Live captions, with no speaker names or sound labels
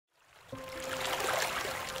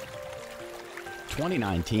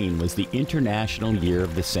2019 was the International Year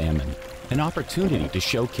of the Salmon, an opportunity to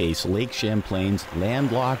showcase Lake Champlain's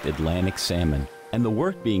landlocked Atlantic salmon and the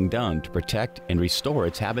work being done to protect and restore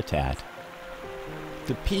its habitat.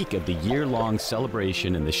 The peak of the year-long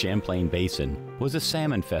celebration in the Champlain Basin was a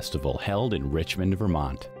salmon festival held in Richmond,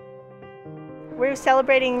 Vermont. We're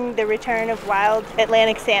celebrating the return of wild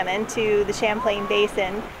Atlantic salmon to the Champlain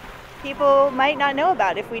Basin. People might not know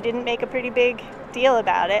about it if we didn't make a pretty big deal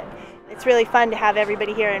about it. It's really fun to have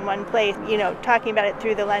everybody here in one place, talking about it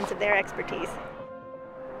through the lens of their expertise.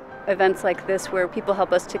 Events like this where people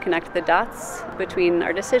help us to connect the dots between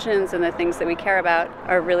our decisions and the things that we care about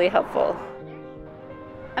are really helpful.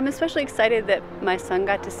 I'm especially excited that my son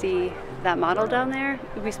got to see that model down there.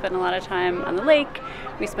 We spend a lot of time on the lake,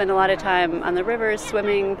 we spend a lot of time on the rivers,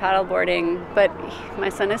 swimming, paddleboarding, but my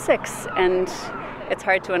son is 6 and it's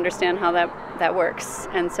hard to understand how that works.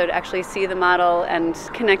 And so to actually see the model and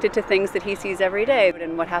connect it to things that he sees every day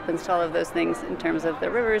and what happens to all of those things in terms of the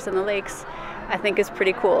rivers and the lakes, I think is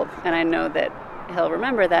pretty cool. And I know that he'll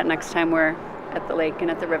remember that next time we're at the lake and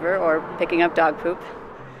at the river or picking up dog poop.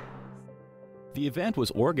 The event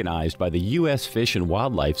was organized by the U.S. Fish and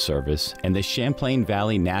Wildlife Service and the Champlain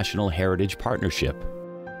Valley National Heritage Partnership.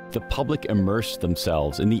 The public immersed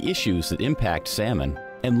themselves in the issues that impact salmon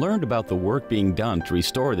and learned about the work being done to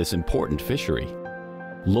restore this important fishery.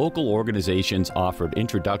 Local organizations offered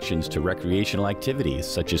introductions to recreational activities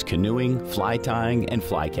such as canoeing, fly tying, and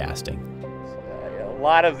fly casting. A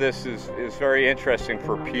lot of this is very interesting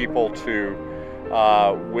for people to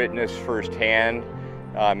witness firsthand,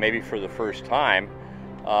 maybe for the first time.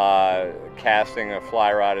 Casting a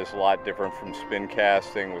fly rod is a lot different from spin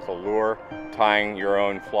casting with a lure. Tying your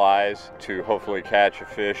own flies to hopefully catch a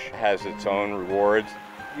fish has its own rewards.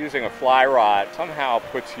 Using a fly rod somehow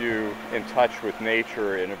puts you in touch with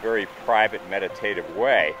nature in a very private, meditative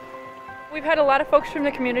way. We've had a lot of folks from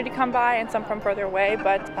the community come by and some from further away,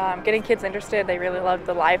 but getting kids interested, they really love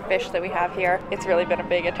the live fish that we have here. It's really been a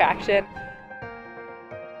big attraction.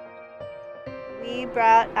 We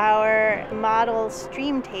brought our model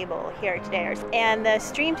stream table here today, and the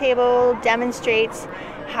stream table demonstrates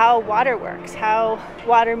how water works, how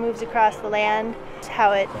water moves across the land,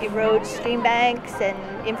 how it erodes stream banks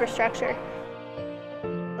and infrastructure.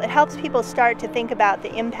 It helps people start to think about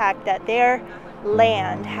the impact that their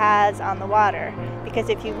land has on the water, because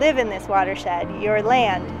if you live in this watershed, your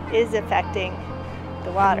land is affecting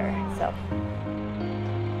the water.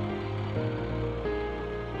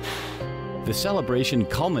 The celebration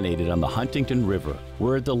culminated on the Huntington River,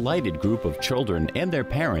 where a delighted group of children and their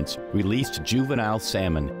parents released juvenile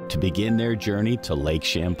salmon to begin their journey to Lake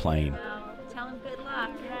Champlain. Tell them good luck.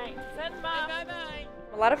 Right. Send Mom. Bye-bye.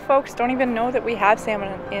 A lot of folks don't even know that we have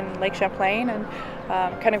salmon in Lake Champlain, and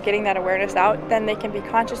kind of getting that awareness out, then they can be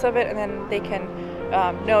conscious of it, and then they can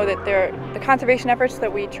know that the conservation efforts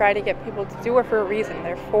that we try to get people to do are for a reason.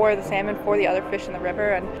 They're for the salmon, for the other fish in the river,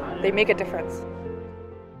 and they make a difference.